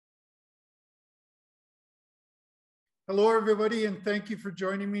Hello, everybody, and thank you for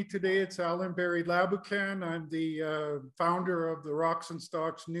joining me today. It's Alan Barry Laboucan. I'm the founder of the Rocks and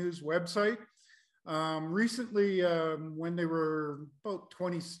Stocks News website. Recently, when they were about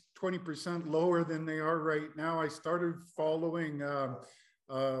 20% lower than they are right now, I started following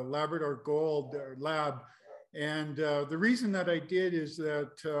Labrador Gold Lab. And the reason that I did is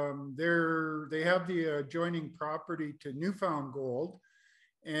that they have the adjoining property to Newfound Gold.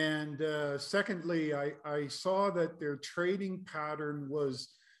 And secondly, I saw that their trading pattern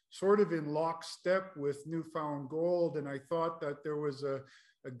was sort of in lockstep with Newfound Gold. And I thought that there was a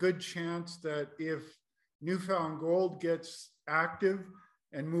good chance that if Newfound Gold gets active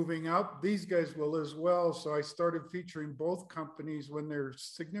and moving up, these guys will as well. So I started featuring both companies when they're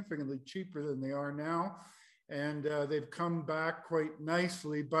significantly cheaper than they are now. And they've come back quite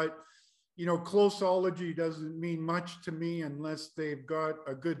nicely. But you know, closeology doesn't mean much to me unless they've got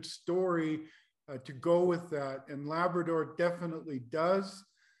a good story to go with that. And Labrador definitely does.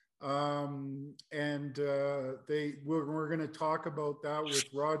 We're going to talk about that with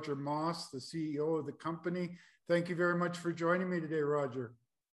Roger Moss, the CEO of the company. Thank you very much for joining me today, Roger.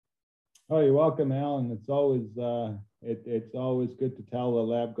 Oh, you're welcome, Alan. It's always good to tell the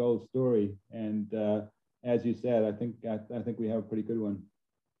Lab Gold story. And as you said, I think we have a pretty good one.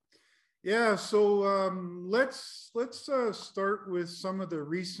 Yeah, so let's start with some of the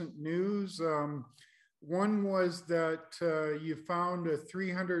recent news. One was that you found a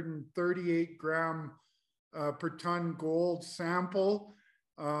 338 gram per ton gold sample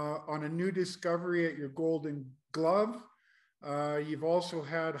on a new discovery at your Golden Glove. You've also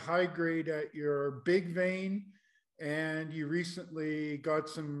had high grade at your Big Vein, and you recently got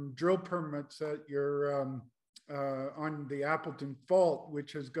some drill permits at your on the Appleton Fault,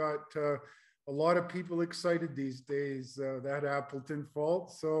 which has got a lot of people excited these days, that Appleton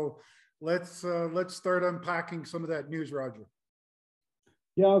Fault. So let's start unpacking some of that news, Roger.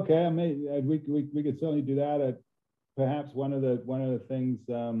 Yeah, okay. I mean, we could certainly do that. Perhaps one of the things,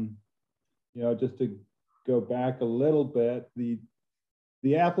 just to go back a little bit,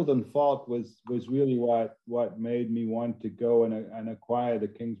 the Appleton Fault was really what made me want to go and acquire the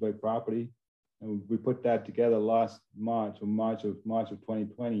Kingsway property. And we put that together last March of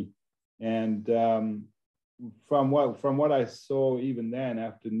 2020. And from what I saw even then,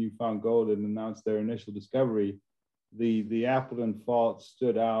 after Newfound Gold had announced their initial discovery, the Appleton Fault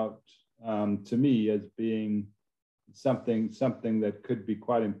stood out to me as being something that could be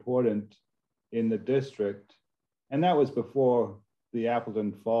quite important in the district. And that was before the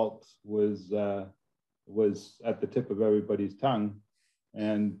Appleton Fault was at the tip of everybody's tongue.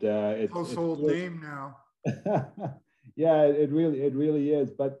 And it's household name now. Yeah, it really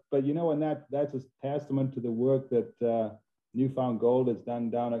is. But you know, and that's a testament to the work that Newfound Gold has done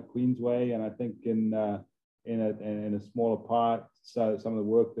down at Queensway, and I think in a smaller part, so some of the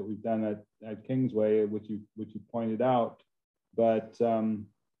work that we've done at Kingsway, which you pointed out. But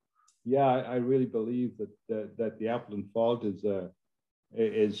yeah, I really believe that the Appleton Fault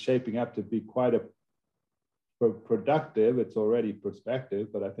is shaping up to be quite a productive. It's already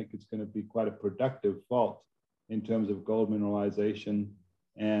prospective, but I think it's going to be quite a productive fault in terms of gold mineralization.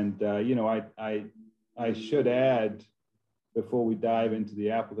 And I should add, before we dive into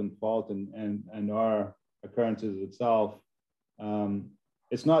the Appleton Fault and our occurrences itself,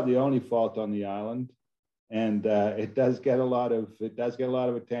 it's not the only fault on the island, and it does get a lot of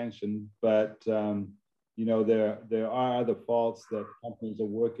attention. But there are other faults that companies are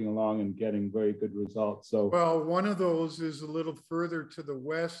working along and getting very good results. So, well, one of those is a little further to the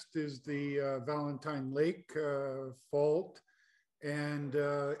west is the Valentine Lake fault, and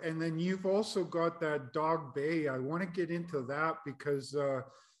then you've also got that Dog Bay. I want to get into that because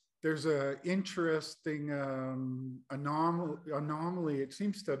there's a interesting anomaly. It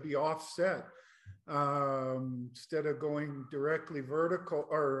seems to be offset. Instead of going directly vertical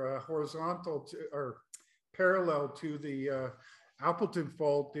or horizontal or parallel to the Appleton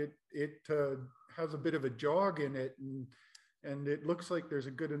Fault, it has a bit of a jog in it, and it looks like there's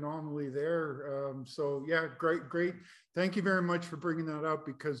a good anomaly there. So yeah, great. Thank you very much for bringing that up,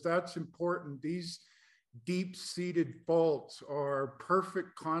 because that's important. These deep-seated faults are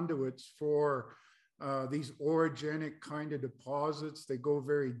perfect conduits for these orogenic kind of deposits. They go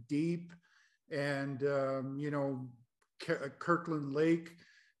very deep, and Kirkland Lake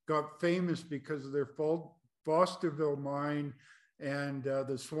got famous because of their Fosterville mine, and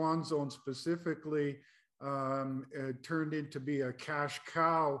the Swan Zone specifically turned into be a cash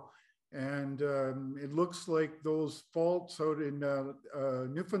cow. And it looks like those faults out in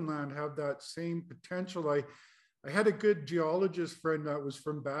Newfoundland have that same potential. I had a good geologist friend that was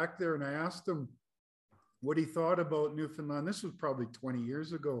from back there, and I asked him, what he thought about Newfoundland. This was probably 20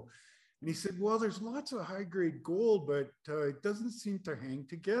 years ago. And he said, well, there's lots of high grade gold, but it doesn't seem to hang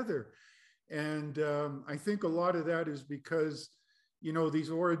together. And I think a lot of that is because, you know, these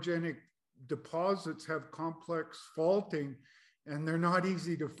orogenic deposits have complex faulting and they're not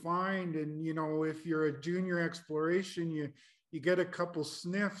easy to find. And, you know, if you're a junior exploration, you get a couple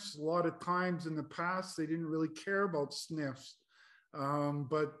sniffs. A lot of times in the past, they didn't really care about sniffs,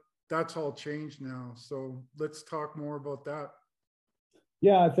 but that's all changed now. So let's talk more about that.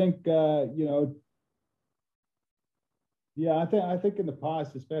 Yeah, I think, you know, yeah, I think in the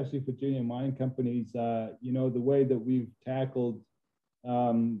past, especially for junior mining companies, you know, the way that we've tackled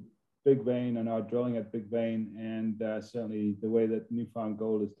Big Vein and our drilling at Big Vein, and certainly the way that New Found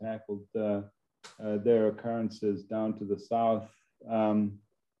Gold has tackled their occurrences down to the south,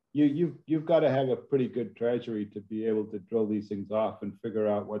 you've got to have a pretty good treasury to be able to drill these things off and figure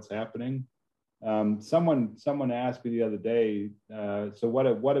out what's happening. Someone asked me the other day, so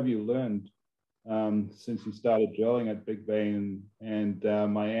what have you learned since you started drilling at Big Vein? And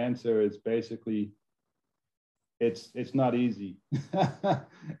my answer is basically, it's not easy,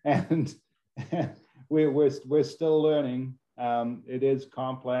 and we're still learning. It is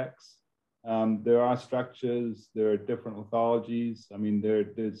complex. There are structures. There are different lithologies. I mean,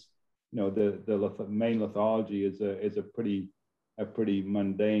 there's you know the main lithology is a pretty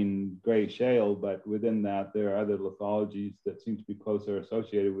mundane gray shale, but within that there are other lithologies that seem to be closer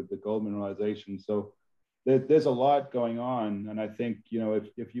associated with the gold mineralization. So there's a lot going on, and I think, you know,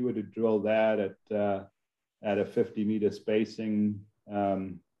 if you were to drill that at a 50-meter spacing,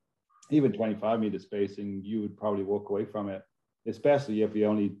 even 25-meter spacing, you would probably walk away from it, especially if you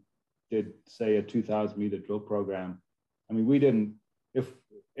only did, say, a 2,000-meter drill program. I mean, we didn't, if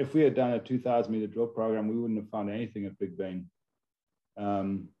we had done a 2,000-meter drill program, we wouldn't have found anything at Big Vein.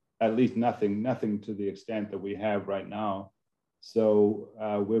 At least nothing to the extent that we have right now. So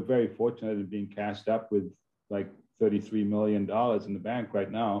we're very fortunate in being cashed up with like $33 million in the bank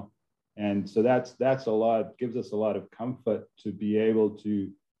right now. And so that's a lot, gives us a lot of comfort to be able to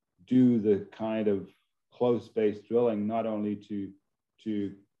do the kind of close-based drilling, not only to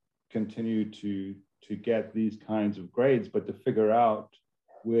continue to get these kinds of grades, but to figure out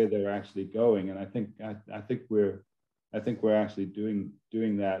where they're actually going. And I think we're actually doing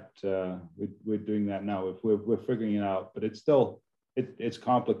that. We're doing that now. If we're figuring it out, but it's still it's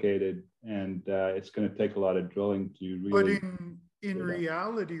complicated, and it's going to take a lot of drilling to really. But in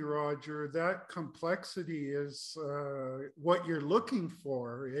reality, Roger, that complexity is what you're looking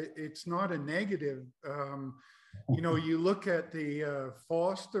for. It's not a negative. You know, you look at the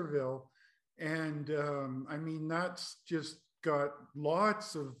Fosterville, and I mean, that's just got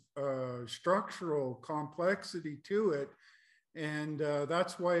lots of structural complexity to it. And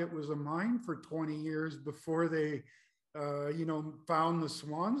that's why it was a mine for 20 years before they, you know, found the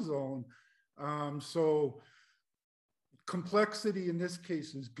Swan Zone. So complexity in this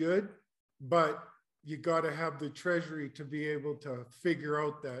case is good, but you got to have the treasury to be able to figure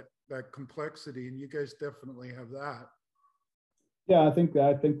out that complexity, and you guys definitely have that. Yeah, I think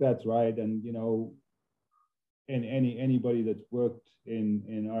that's right. And, you know, and anybody that's worked in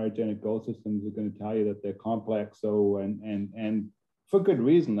orogenic gold systems are going to tell you that they're complex. So and for good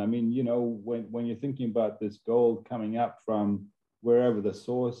reason. I mean, you know, when you're thinking about this gold coming up from wherever the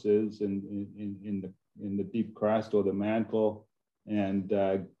source is in the deep crust or the mantle, and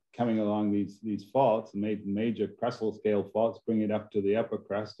coming along these faults, major crestal scale faults, bring it up to the upper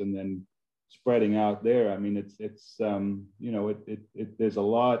crust, and then spreading out there. I mean, it's you know, there's a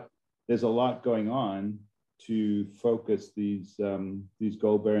lot going on to focus these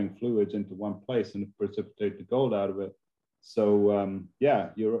gold-bearing fluids into one place and precipitate the gold out of it. So yeah,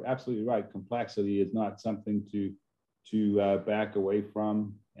 you're absolutely right. Complexity is not something to back away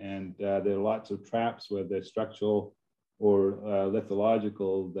from, and there are lots of traps, whether structural or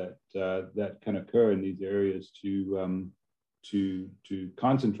lithological, that can occur in these areas to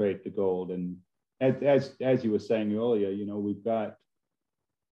concentrate the gold. And as you were saying earlier, you know, we've got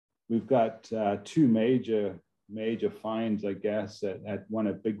two major finds, I guess, at one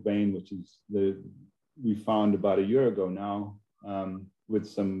at Big Vein, which is we found about a year ago now, with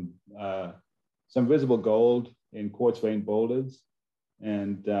some visible gold in quartz vein boulders,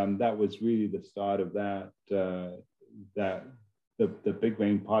 and that was really the start of the Big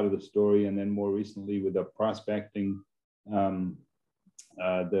Vein part of the story. And then more recently with the prospecting, the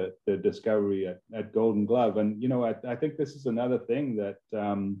discovery at Golden Glove. And, you know, I think this is another thing that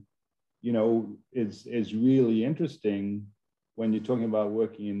you know, is really interesting when you're talking about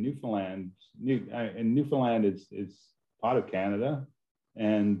working in Newfoundland. And Newfoundland is part of Canada,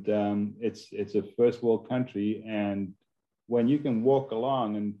 and it's a first world country. And when you can walk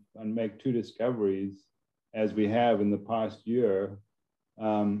along and make two discoveries, as we have in the past year,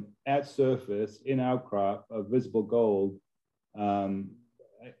 at surface in outcrop of visible gold,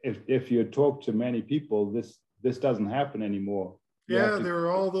 if you talk to many people, this doesn't happen anymore. Yeah, there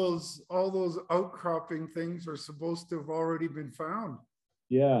are all those outcropping things are supposed to have already been found.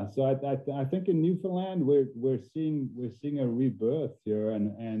 Yeah, so I think in Newfoundland we're seeing a rebirth here,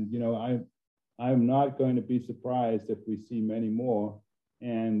 and you know I'm not going to be surprised if we see many more.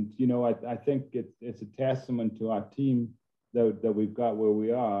 And you know I think it's a testament to our team that we've got where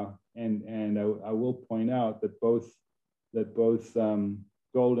we are. And I will point out that both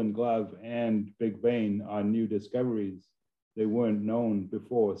Golden Glove and Big Vein are new discoveries. They weren't known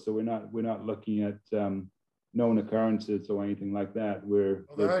before, so we're not looking at known occurrences or anything like that.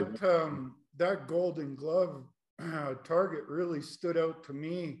 That Golden Glove target really stood out to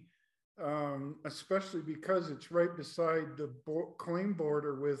me, especially because it's right beside the claim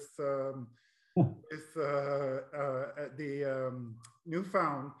border with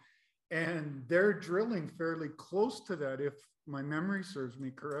Newfound, and they're drilling fairly close to that, if my memory serves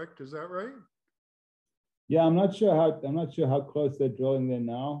me correct. Is that right? Yeah, I'm not sure how close they're drilling there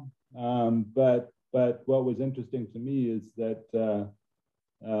now. But what was interesting to me is that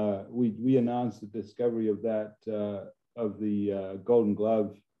we announced the discovery of the Golden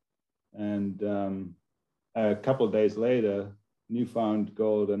Glove, and a couple of days later, Newfound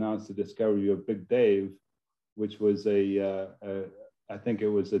Gold announced the discovery of Big Dave, which was I think it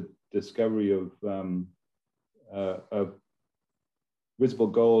was a discovery of visible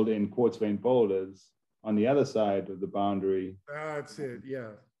gold in quartz vein boulders on the other side of the boundary. That's it,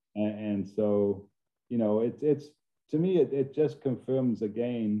 yeah. And so, you know, it's to me, it just confirms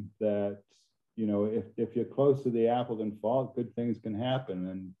again that, you know, if you're close to the Appleton Fault, good things can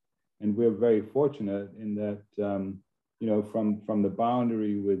happen. And we're very fortunate in that, you know, from the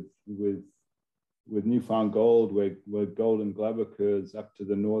boundary with Newfound Gold, where Golden Glove occurs up to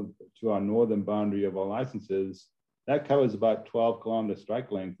the north, to our northern boundary of our licenses, that covers about 12-kilometer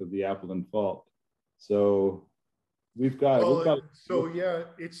strike length of the Appleton Fault. So yeah,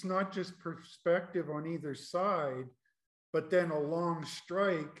 it's not just perspective on either side, but then a long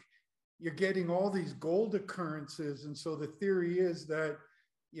strike, you're getting all these gold occurrences. And so the theory is that,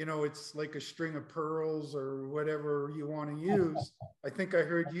 you know, it's like a string of pearls or whatever you want to use. I think I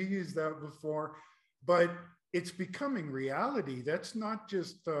heard you use that before, but it's becoming reality. That's not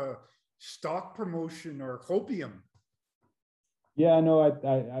just stock promotion or hopium. Yeah, no,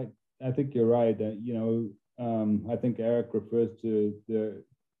 I think you're right. You know, I think Eric refers to the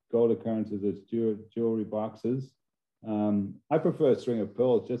gold occurrences as jewelry boxes. I prefer a string of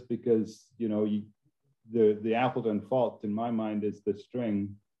pearls just because, you know, the Appleton Fault in my mind is the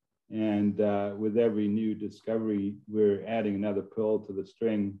string, and with every new discovery, we're adding another pearl to the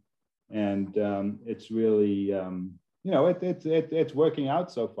string, and it's really, you know, it's working out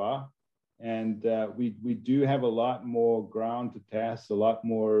so far. And we do have a lot more ground to test, a lot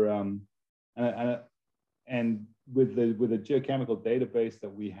more, and with the geochemical database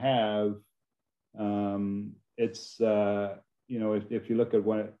that we have, it's you know, if you look at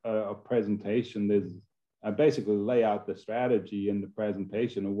a presentation, I basically lay out the strategy in the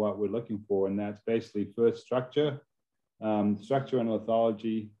presentation of what we're looking for, and that's basically first structure and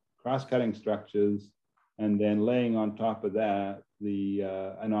lithology, cross-cutting structures, and then laying on top of that the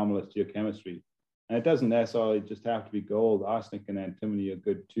anomalous geochemistry. And it doesn't necessarily just have to be gold. Arsenic and antimony are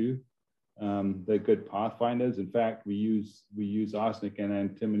good too. They're good pathfinders. In fact, we use arsenic and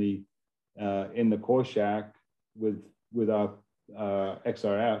antimony in the core shack with our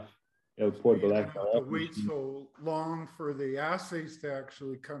XRF, portable XRF. You don't have to wait so long for the assays to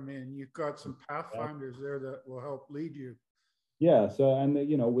actually come in. You've got some pathfinders there that will help lead you. Yeah. So, and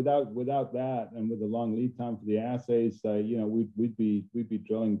you know, without that, and with the long lead time for the assays, you know, we'd be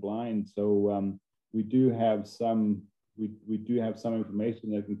drilling blind. So we do have some information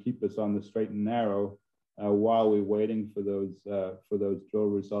that can keep us on the straight and narrow while we're waiting for those drill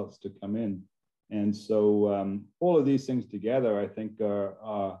results to come in. And so all of these things together, I think,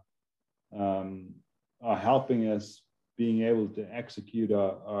 are helping us being able to execute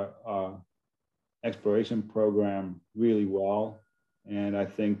our exploration program really well. And I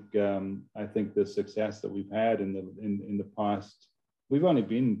think the success that we've had in the past, we've only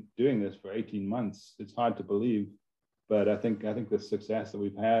been doing this for 18 months. It's hard to believe, but I think the success that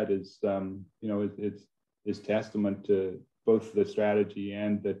we've had is you know, it's testament to both the strategy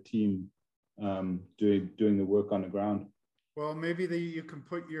and the team doing the work on the ground. Well, maybe you can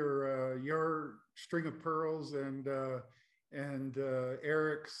put your string of pearls and and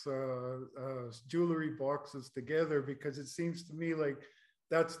Eric's jewelry boxes together, because it seems to me like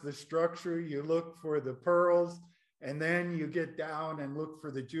that's the structure. You look for the pearls, and then you get down and look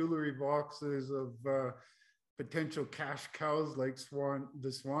for the jewelry boxes of potential cash cows like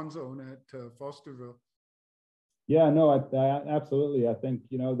the Swan Zone at Fosterville. Yeah, no, I absolutely. I think,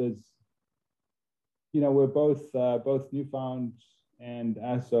 we're both Newfound and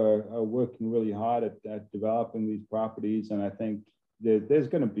us are working really hard at developing these properties, and I think there's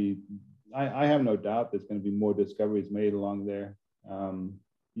going to be, I have no doubt there's going to be more discoveries made along there,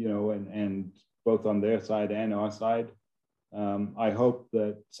 and both on their side and our side. I hope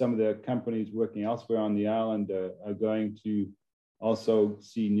that some of the companies working elsewhere on the island are going to also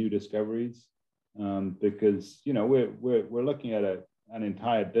see new discoveries, because we're looking at an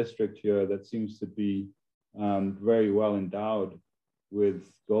entire district here that seems to be very well endowed with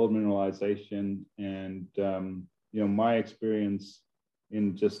gold mineralization. And my experience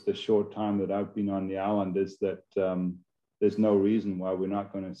in just the short time that I've been on the island is that there's no reason why we're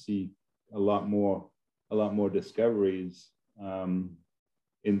not going to see a lot more discoveries in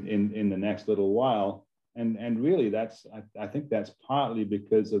the next little while. And really, I think that's partly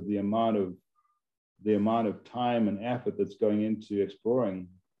because of the amount of time and effort that's going into exploring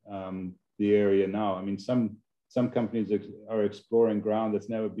the area now. I mean, some companies are exploring ground that's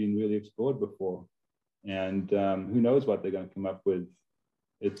never been really explored before, and who knows what they're going to come up with.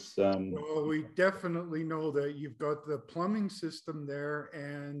 It's well, we definitely know that you've got the plumbing system there,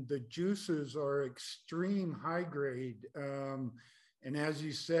 and the juices are extreme high grade. And as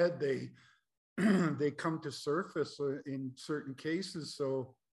you said, they they come to surface in certain cases.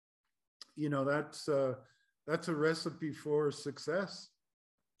 So, that's a recipe for success.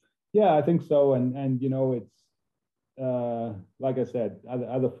 Yeah, I think so. And it's like I said,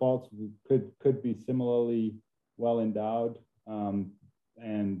 other faults could be similarly well endowed.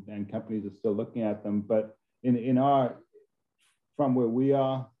 And companies are still looking at them. But from where we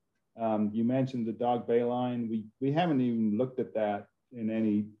are, you mentioned the Dog Bay line. We haven't even looked at that in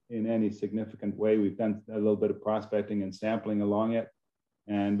any significant way. We've done a little bit of prospecting and sampling along it,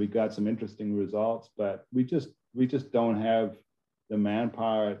 and we got some interesting results. But we just don't have the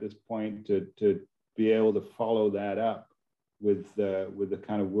manpower at this point to be able to follow that up with the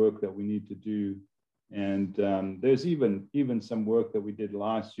kind of work that we need to do. And there's even some work that we did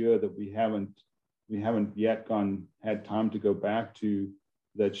last year that we haven't yet had time to go back to,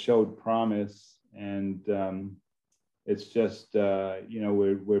 that showed promise. And it's just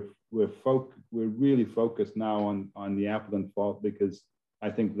we're really focused now on the Appleton Fault, because I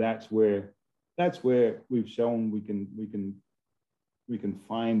think that's where we've shown we can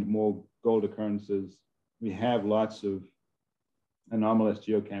find more gold occurrences. We have lots of anomalous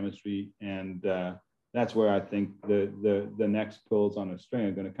geochemistry, and that's where I think the next pulls on a string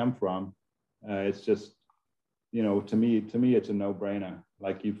are going to come from. It's just, to me, it's a no-brainer.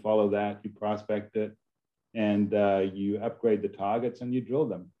 Like, you follow that, you prospect it, and you upgrade the targets and you drill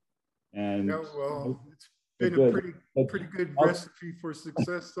them. And yeah, well, it's been a pretty good recipe for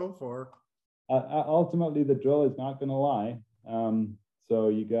success so far. Ultimately, the drill is not going to lie. So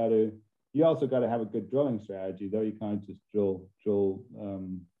you also got to have a good drilling strategy, though. You can't just drill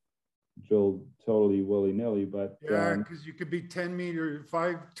totally willy-nilly. But yeah, because you could be 2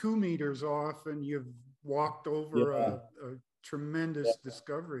 meters off, and you've walked over a tremendous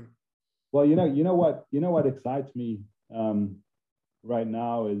discovery. Well, you know what excites me right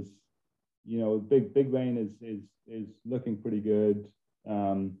now is, Big Vein is looking pretty good.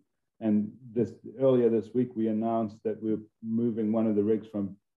 And earlier this week, we announced that we're moving one of the rigs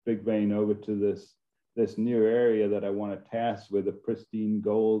from Big Vein over to this new area that I want to test where the pristine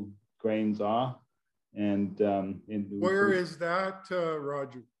gold grains are. And where is that,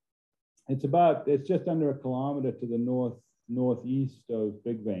 Roger? It's just under a kilometer to the northeast of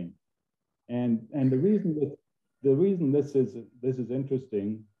Big Vein. And the reason this is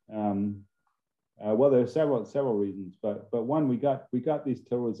interesting, well, there are several reasons, but one, we got these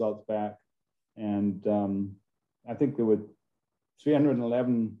till results back, and I think there were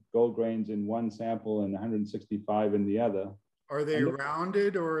 311 gold grains in one sample and 165 in the other. Are they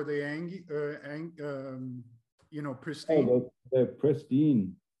rounded, or are they pristine? Oh, they're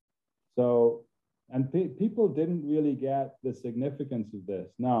pristine. So, and people didn't really get the significance of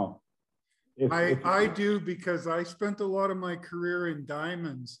this. Now, I do, because I spent a lot of my career in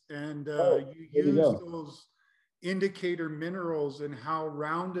diamonds, and you use those indicator minerals and how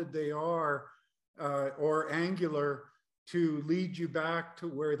rounded they are, or angular, to lead you back to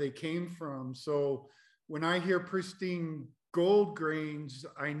where they came from. So when I hear pristine gold grains,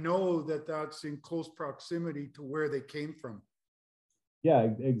 I know that that's in close proximity to where they came from. Yeah,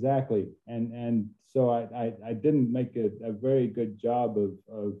 exactly. And so I didn't make a very good job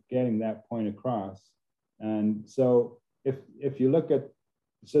of getting that point across. And so if you look at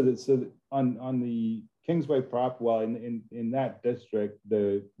so that on the Kingsway prop, well, in that district,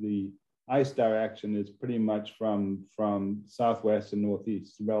 the ice direction is pretty much from southwest and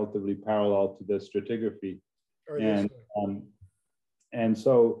northeast, relatively parallel to the stratigraphy. And and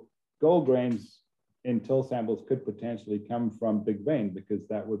so gold grains in till samples could potentially come from Big Vein because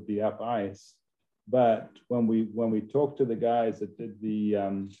that would be up ice. But when we talked to the guys that did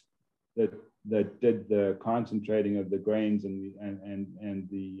the that did the concentrating of the grains and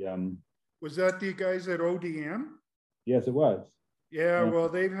the was that the guys at ODM? Yes, it was. Yeah, well,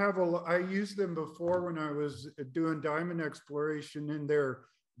 they have I used them before when I was doing diamond exploration, and they're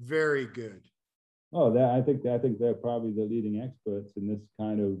very good. Oh, I think they're probably the leading experts in this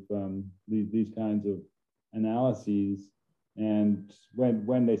kind of these kinds of analyses. And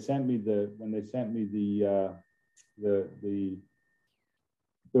when they sent me the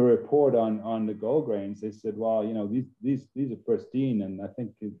report on the gold grains, they said, well, you know, these are pristine. And I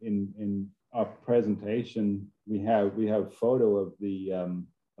think in our presentation we have a photo of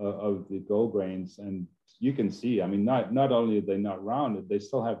the gold grains, and you can see. I mean, not only are they not rounded, they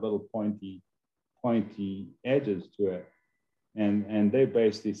still have little pointy edges to it, and they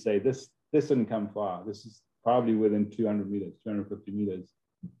basically say this didn't come far. This is probably within 200 meters, 250 meters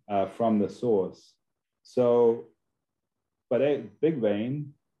from the source. So, but Big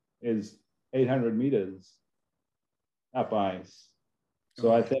Vein is 800 meters up ice.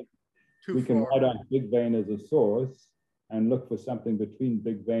 So I think we can write on Big Vein as a source and look for something between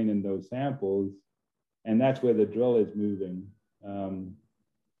Big Vein and those samples, and that's where the drill is moving.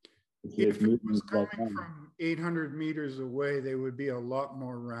 If it was coming from 800 meters away, they would be a lot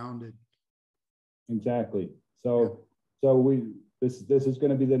more rounded. Exactly. So this is going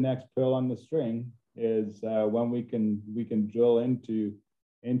to be the next pearl on the string, is when we can drill into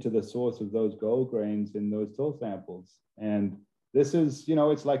the source of those gold grains in those till samples. And this is, you know,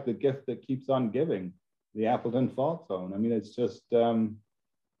 it's like the gift that keeps on giving, the Appleton Fault Zone. I mean, it's just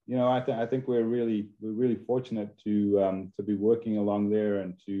you know, I think we're really fortunate to be working along there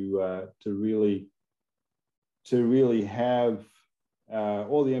and to really have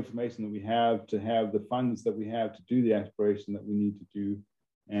all the information that we have, to have the funds that we have to do the exploration that we need to do,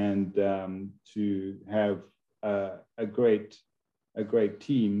 and to have a great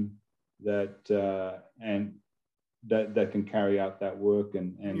team that that can carry out that work.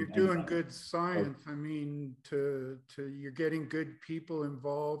 And you're doing good science. I mean, you're getting good people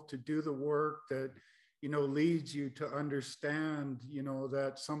involved to do the work that, you know, leads you to understand, you know,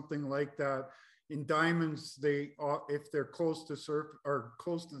 that something like that in diamonds, if they're close to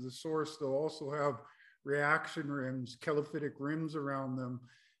close to the source, they'll also have reaction rims, chelophytic rims around them.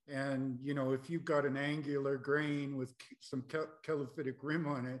 And, you know, if you've got an angular grain with some chelophytic rim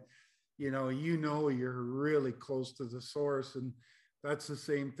on it, you know you're really close to the source. And that's the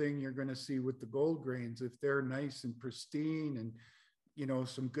same thing you're going to see with the gold grains. If they're nice and pristine and, you know,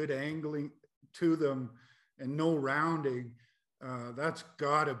 some good angling to them and no rounding, that's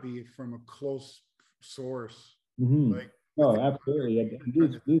got to be from a close source. Mm-hmm. Like, oh, absolutely.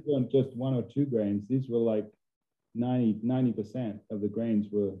 These weren't just 1 or 2 grains. These were like 90% of the grains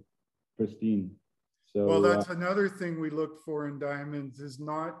were pristine. So, well, that's another thing we look for in diamonds, is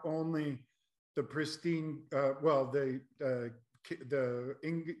not only the pristine, the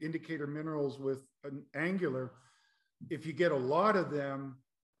indicator minerals with an angular. If you get a lot of them,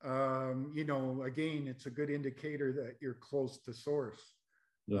 you know, again, it's a good indicator that you're close to source.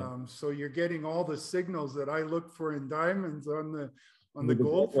 Yeah. So you're getting all the signals that I look for in diamonds on the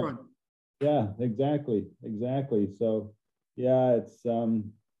gold front. Yeah, exactly. So yeah,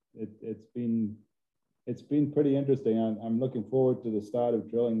 it's been pretty interesting. I'm looking forward to the start of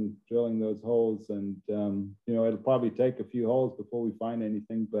drilling those holes, and you know, it'll probably take a few holes before we find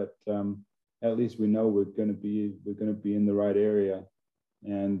anything, but at least we know we're going to be in the right area,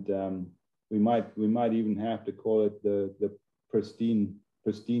 and we might even have to call it the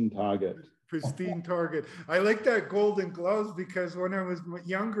pristine target. Pristine target. I like that golden gloves because when I was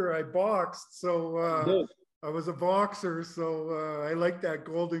younger, I boxed. So I was a boxer. So I like that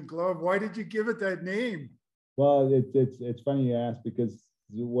golden glove. Why did you give it that name? Well, it's funny you ask, because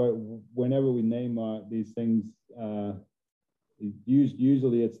whenever we name these things,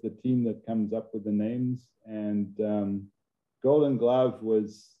 usually it's the team that comes up with the names. And Golden Glove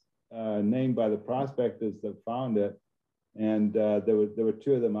was named by the prospectors that found it. And there were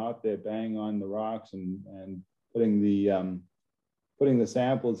 2 of them out there banging on the rocks, and putting the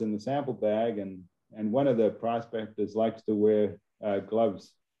samples in the sample bag, and one of the prospectors likes to wear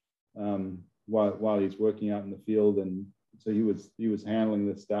gloves while he's working out in the field, and so he was handling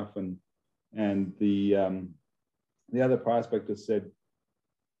this stuff, and the other prospector said,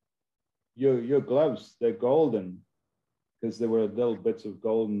 your gloves, they're golden, because there were little bits of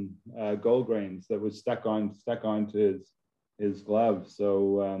gold grains that was stuck onto his glove.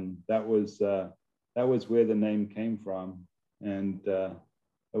 So that was where the name came from, and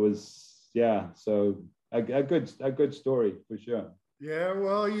it was, yeah. So a good story for sure. Yeah,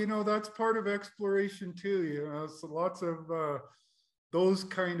 well, you know, that's part of exploration too. You know, so lots of those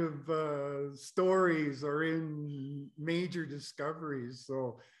kind of stories are in major discoveries.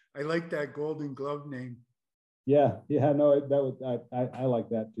 So I like that Golden Glove name. Yeah, no, that was I like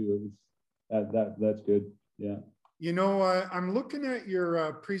that too. It was that's good. Yeah. You know, I'm looking at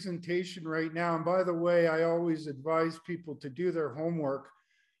your presentation right now, and by the way, I always advise people to do their homework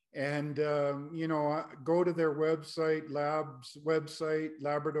and you know, go to their website, lab's website,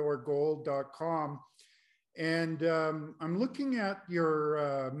 labradorgold.com. And I'm looking at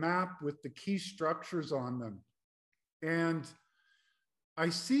your map with the key structures on them. And I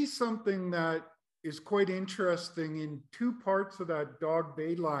see something that is quite interesting in two parts of that Dog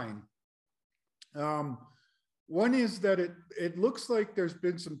Bay line. One is that it looks like there's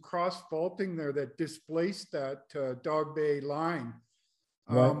been some cross faulting there that displaced that Dog Bay line.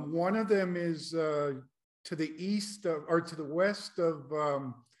 Right. One of them is to the east of, or to the west of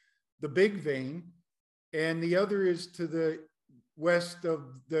the Big Vein, and the other is to the west of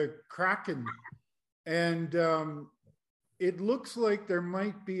the Kraken. And it looks like there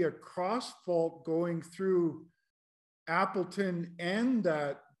might be a cross fault going through Appleton and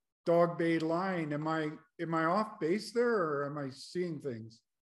that Dog Bay line. Am I off base there, or am I seeing things?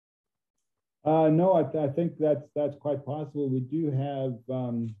 No, I think that's quite possible. We do have,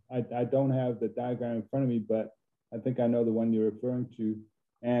 I don't have the diagram in front of me, but I think I know the one you're referring to.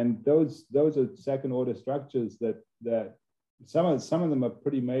 And those are second order structures that some of them are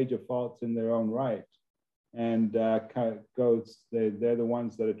pretty major faults in their own right. And they're the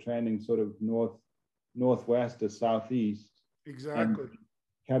ones that are trending sort of northwest to southeast. Exactly.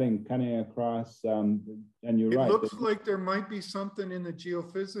 Cutting across, and you're right. It looks like there might be something in the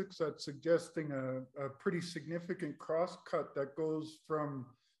geophysics that's suggesting a pretty significant cross cut that goes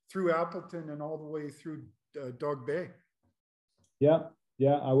through Appleton and all the way through Dog Bay. Yeah,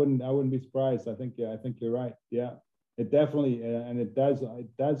 I wouldn't be surprised. I think you're right. Yeah, it definitely, and it does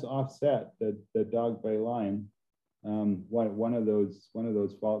offset the Dog Bay line. One of those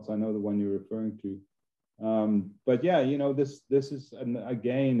faults. I know the one you're referring to. But yeah, you know, this is,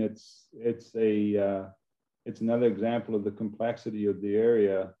 again, it's another example of the complexity of the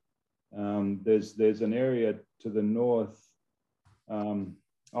area. There's an area to the north,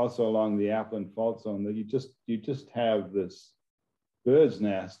 also along the Appleton Fault Zone, that you just have this bird's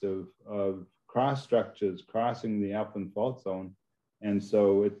nest of cross structures crossing the Appleton Fault Zone, and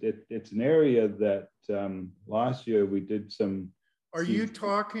so it's an area that last year we did some. Are you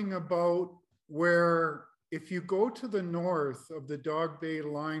talking about where, if you go to the north of the Dog Bay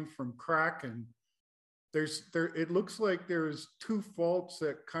line from Kraken, it looks like there's two faults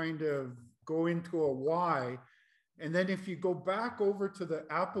that kind of go into a Y. And then if you go back over to the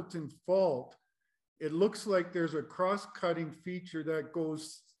Appleton Fault, it looks like there's a cross-cutting feature that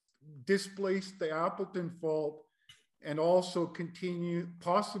displaced the Appleton Fault and also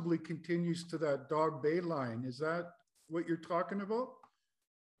possibly continues to that Dog Bay line. Is that what you're talking about?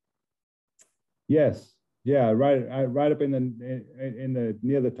 Yes. Yeah, right up in the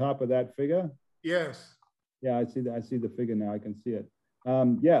near the top of that figure. Yes. Yeah, I see the figure now. I can see it.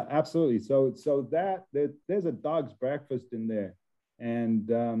 Yeah, absolutely. So there's a dog's breakfast in there, and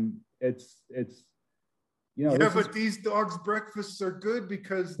it's you know. Yeah, but these dogs' breakfasts are good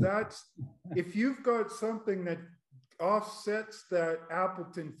because that's if you've got something that offsets that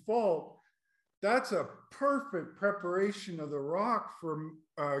Appleton Fault, that's a perfect preparation of the rock for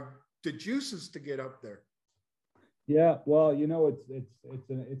the juices to get up there. Yeah, well, you know,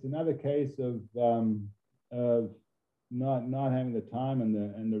 it's another case of not having the time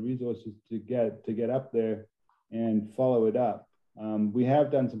and the resources to get up there and follow it up. We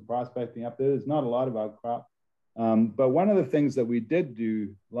have done some prospecting up there. There's not a lot of outcrop, but one of the things that we did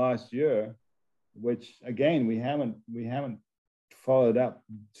do last year, which again we haven't followed up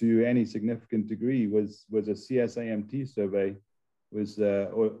to any significant degree, was a CSAMT survey, was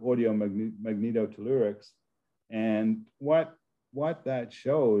audio magnetotellurics. And what that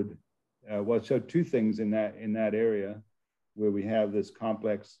showed, showed two things in that area, where we have this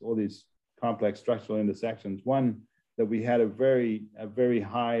complex, all these complex structural intersections. One, that we had a very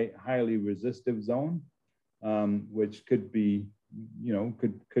highly resistive zone, which could be,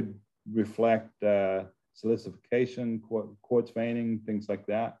 could reflect silicification, quartz veining, things like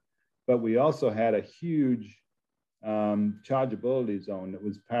that. But we also had a huge chargeability zone that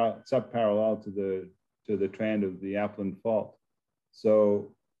was subparallel to the trend of the Appleton Fault.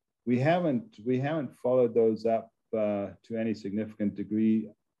 So we haven't followed those up to any significant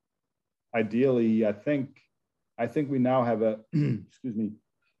degree. Ideally, I think we now have a excuse me.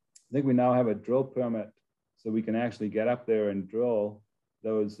 I think we now have a drill permit, so we can actually get up there and drill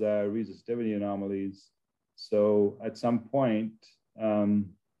those resistivity anomalies. So at some point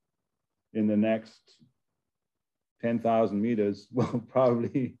in the next 10,000 meters, we'll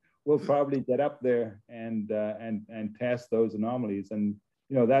probably get up there and test those anomalies. And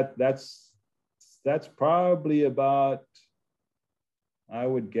that's probably about, I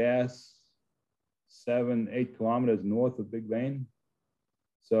would guess, 7-8 kilometers north of Big Vein.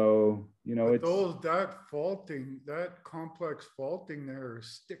 So that complex faulting there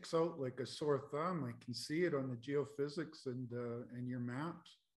sticks out like a sore thumb. I can see it on the geophysics and your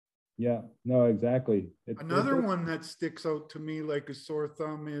maps. Yeah, no, exactly. Another one that sticks out to me like a sore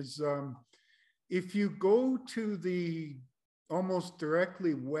thumb is if you go to the almost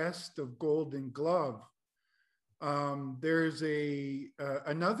directly west of Golden Glove, there's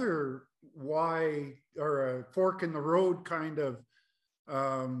another Y or a fork in the road kind of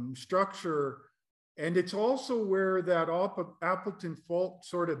structure, and it's also where that Appleton Fault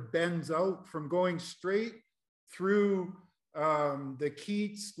sort of bends out from going straight through the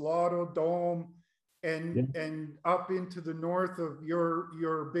Keats, Lotto, Dome, and up into the north of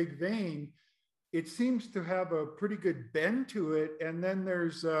your Big Vein. It seems to have a pretty good bend to it, and then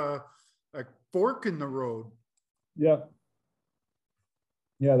there's a fork in the road. Yeah,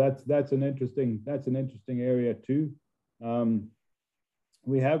 that's an interesting area too.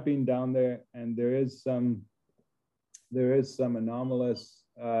 We have been down there, and there is some anomalous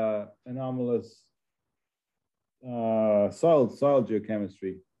soil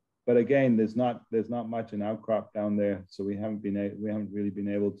geochemistry, but again, there's not much an outcrop down there, so we haven't really been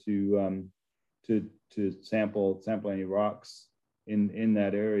able to sample any rocks in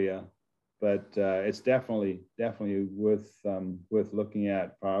that area. But it's definitely worth looking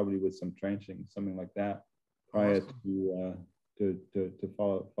at, probably with some trenching, something like that, prior to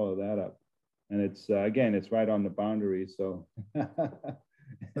follow that up. And it's again, it's right on the boundary, so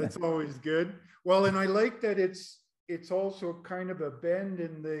that's always good. Well, and I like that it's also kind of a bend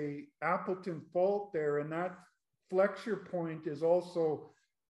in the Appleton Fault there, and that flexure point is also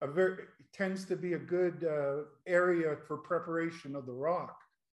tends to be a good area for preparation of the rock.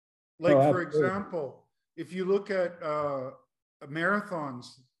 Like, for example, if you look at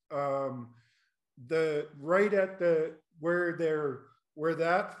marathons, where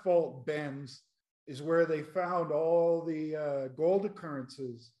that fault bends is where they found all the gold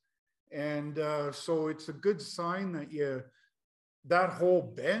occurrences, and so it's a good sign that that whole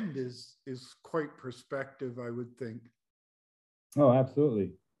bend is quite prospective, I would think. Oh,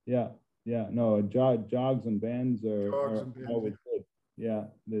 absolutely, yeah. No, jogs and bends are always good. Yeah,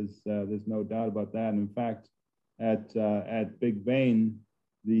 there's no doubt about that. And in fact, at Big Vein,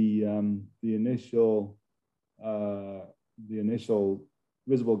 the initial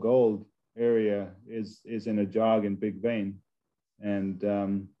visible gold area is in a jog in Big Vein, and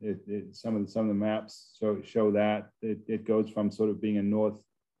some of the maps show that it goes from sort of being a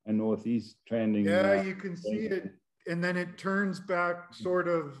northeast trending. Yeah, you can see it, and then it turns back sort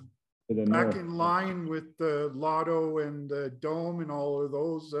of back in line with the Lotto and the Dome and all of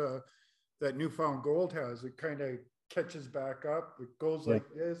those that Newfound Gold has. It kind of catches back up. It goes like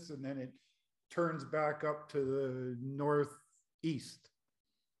this, and then it turns back up to the northeast.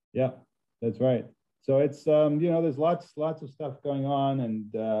 Yeah, that's right. So it's there's lots of stuff going on,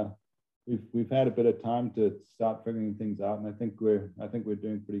 and we've had a bit of time to start figuring things out, and I think we're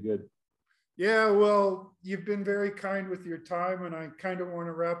doing pretty good. Yeah, well, you've been very kind with your time, and I kind of want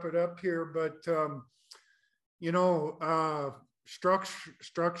to wrap it up here, but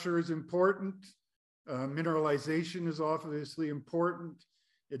structure is important. Mineralization is obviously important.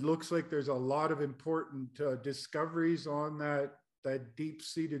 It looks like there's a lot of important discoveries on that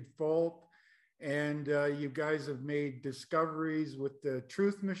deep-seated fault, and you guys have made discoveries with the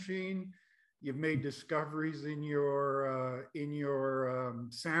Truth Machine. You've made discoveries in your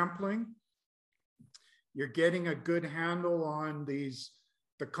sampling. You're getting a good handle on the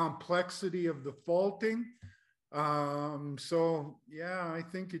complexity of the faulting. So yeah, I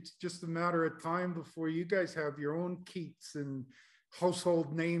think it's just a matter of time before you guys have your own Keats and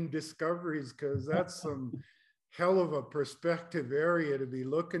household name discoveries, because that's some hell of a prospective area to be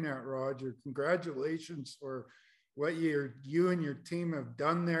looking at, Roger. Congratulations for what you and your team have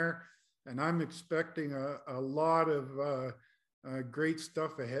done there. And I'm expecting a lot of great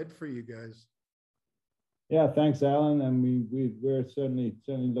stuff ahead for you guys. Yeah, thanks, Alan. And we're certainly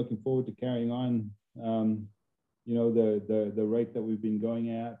looking forward to carrying on, you know, the rate that we've been going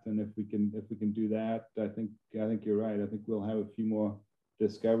at. And if we can do that, I think you're right. I think we'll have a few more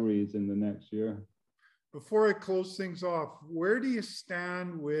discoveries in the next year. Before I close things off, where do you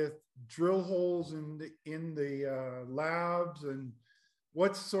stand with drill holes in the labs, and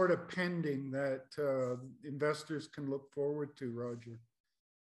what's sort of pending that investors can look forward to, Roger?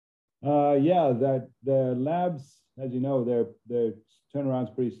 Yeah, that the labs, as you know, their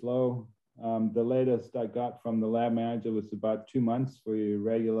turnaround's pretty slow. The latest I got from the lab manager was about 2 months for your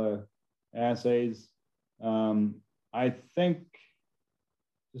regular assays. I think,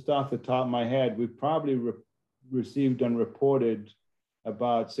 just off the top of my head, we've probably received and reported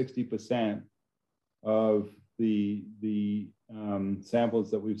about 60% of the samples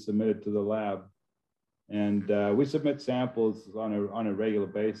that we've submitted to the lab. And we submit samples on a regular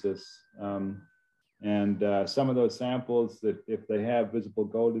basis. And some of those samples, that if they have visible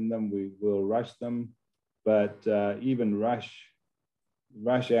gold in them, we will rush them. But even rush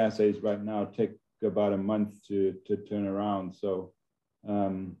assays right now take about a month to turn around. So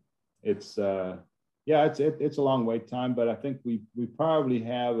it's a long wait time, but I think we probably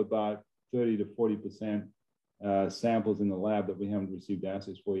have about 30 to 40% samples in the lab that we haven't received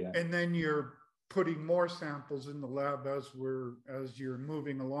assays for yet. And then you're putting more samples in the lab as you're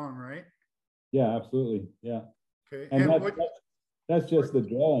moving along, right? Yeah, absolutely. Yeah. Okay. And that's just the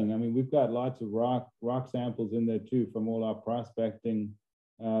drilling. I mean, we've got lots of rock samples in there too from all our prospecting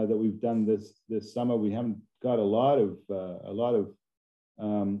that we've done this summer. We haven't got a lot of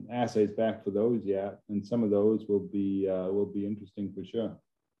assays back for those yet, and some of those will be interesting for sure.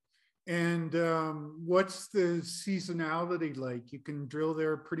 And what's the seasonality like? You can drill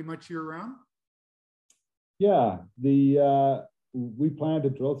there pretty much year round? Yeah, we plan to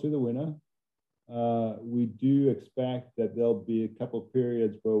drill through the winter. We do expect that there'll be a couple of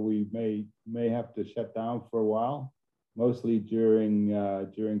periods where we may have to shut down for a while, mostly during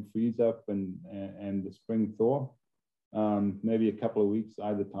freeze up and the spring thaw, maybe a couple of weeks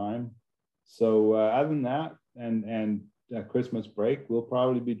either time. So other than that, and Christmas break, we'll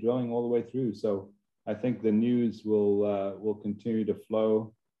probably be drilling all the way through. So I think the news will continue to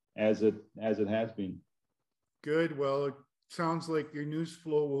flow as it has been. Good. Well, it sounds like your news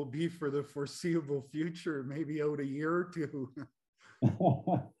flow will be for the foreseeable future, maybe out a year or two.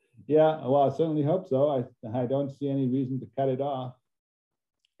 Yeah, well, I certainly hope so. I don't see any reason to cut it off.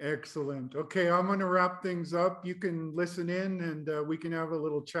 Excellent. Okay, I'm going to wrap things up. You can listen in, and we can have a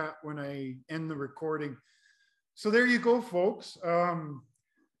little chat when I end the recording. So there you go, folks.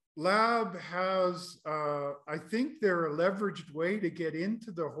 Lab has, I think they're a leveraged way to get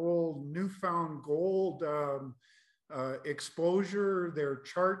into the whole newfound gold exposure. Their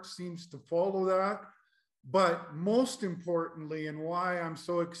chart seems to follow that. But most importantly, and why I'm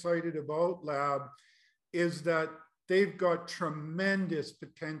so excited about Lab, is that they've got tremendous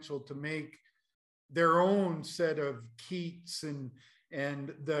potential to make their own set of Keats and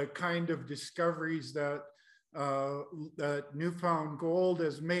the kind of discoveries that that Newfound Gold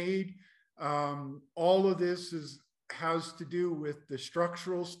has made. All of this has to do with the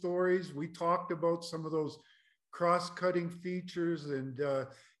structural stories. We talked about some of those cross-cutting features and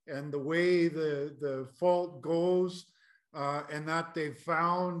the way the fault goes, and that they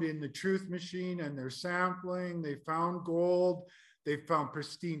found in the Truth Machine and their sampling. They found gold. They found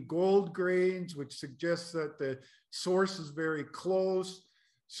pristine gold grains, which suggests that the source is very close.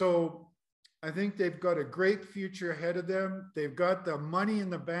 So I think they've got a great future ahead of them. They've got the money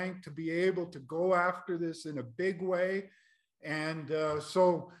in the bank to be able to go after this in a big way. And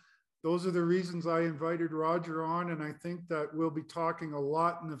so those are the reasons I invited Roger on. And I think that we'll be talking a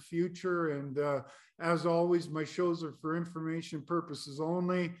lot in the future. And as always, my shows are for information purposes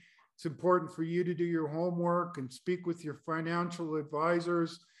only. It's important for you to do your homework and speak with your financial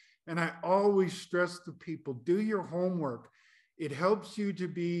advisors. And I always stress to people, do your homework. It helps you to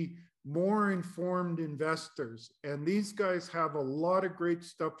be more informed investors. And these guys have a lot of great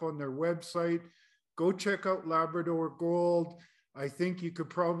stuff on their website. Go check out Labrador Gold. I think you could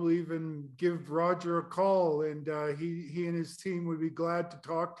probably even give Roger a call, and he and his team would be glad to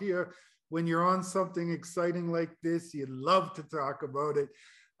talk to you. When you're on something exciting like this, you'd love to talk about it.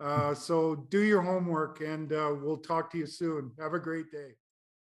 So do your homework, and we'll talk to you soon. Have a great day.